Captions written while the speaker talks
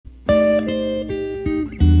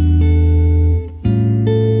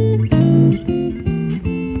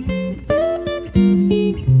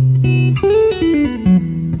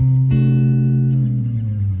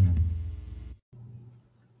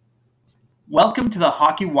Welcome to the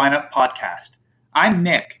Hockey Wineup Podcast. I'm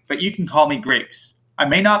Nick, but you can call me Grapes. I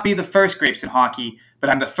may not be the first Grapes in hockey,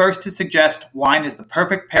 but I'm the first to suggest wine is the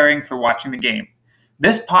perfect pairing for watching the game.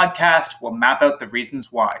 This podcast will map out the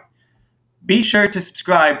reasons why. Be sure to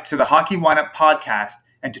subscribe to the Hockey Wineup Podcast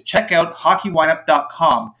and to check out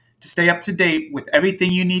hockeywineup.com to stay up to date with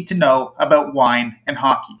everything you need to know about wine and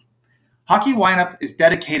hockey. Hockey Wineup is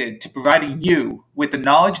dedicated to providing you with the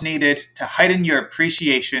knowledge needed to heighten your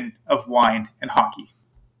appreciation of wine and hockey.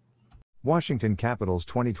 Washington Capitals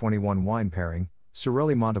 2021 wine pairing,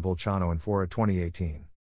 Cirelli Montepulciano and Fora 2018.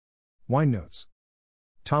 Wine notes.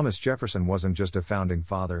 Thomas Jefferson wasn't just a founding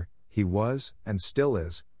father, he was, and still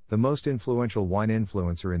is, the most influential wine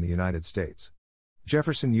influencer in the United States.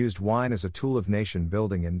 Jefferson used wine as a tool of nation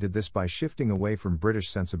building and did this by shifting away from British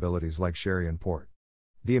sensibilities like sherry and port.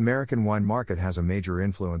 The American wine market has a major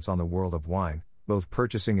influence on the world of wine, both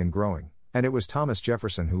purchasing and growing, and it was Thomas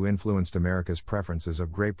Jefferson who influenced America's preferences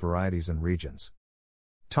of grape varieties and regions.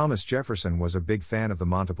 Thomas Jefferson was a big fan of the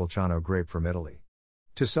Montepulciano grape from Italy.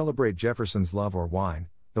 To celebrate Jefferson's love for wine,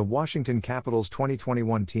 the Washington Capitals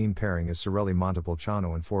 2021 team pairing is Cirelli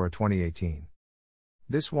Montepulciano and Fora 2018.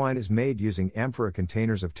 This wine is made using amphora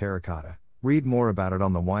containers of terracotta. Read more about it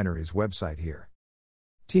on the winery's website here.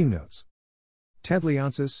 Team notes. Ted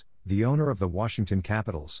Leonsis, the owner of the Washington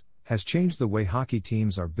Capitals, has changed the way hockey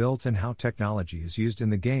teams are built and how technology is used in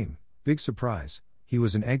the game. Big surprise, he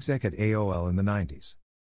was an exec at AOL in the 90s.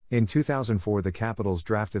 In 2004 the Capitals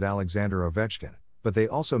drafted Alexander Ovechkin, but they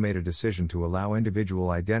also made a decision to allow individual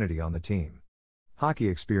identity on the team. Hockey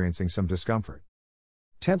experiencing some discomfort.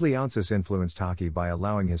 Ted Leonsis influenced hockey by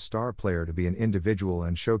allowing his star player to be an individual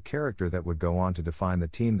and show character that would go on to define the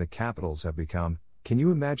team the Capitals have become. Can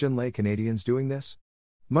you imagine Les Canadiens doing this?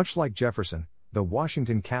 Much like Jefferson, the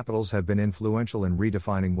Washington Capitals have been influential in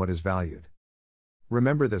redefining what is valued.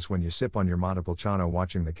 Remember this when you sip on your Montepulciano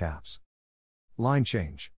watching the Caps. Line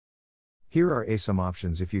change. Here are some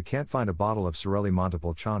options if you can't find a bottle of Cirelli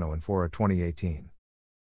Montepulciano and Fora 2018.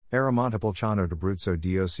 Era Montepulciano d'Abruzzo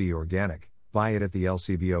DOC Organic, buy it at the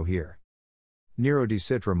LCBO here. Nero di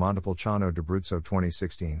Citra Montepulciano d'Abruzzo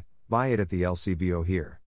 2016, buy it at the LCBO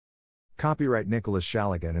here. Copyright Nicholas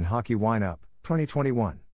Shaligan and Hockey Wineup,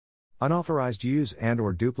 2021. Unauthorized use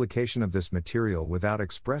and/or duplication of this material without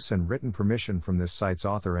express and written permission from this site's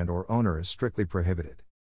author and/or owner is strictly prohibited.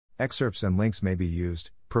 Excerpts and links may be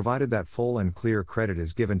used, provided that full and clear credit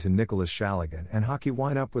is given to Nicholas Shaligan and Hockey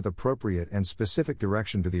Wineup with appropriate and specific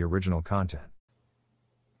direction to the original content.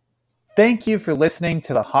 Thank you for listening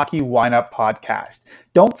to the Hockey Wineup Podcast.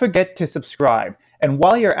 Don't forget to subscribe, and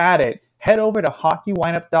while you're at it, head over to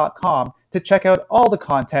hockeywineup.com to check out all the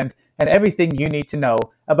content and everything you need to know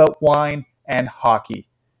about wine and hockey.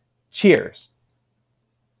 Cheers.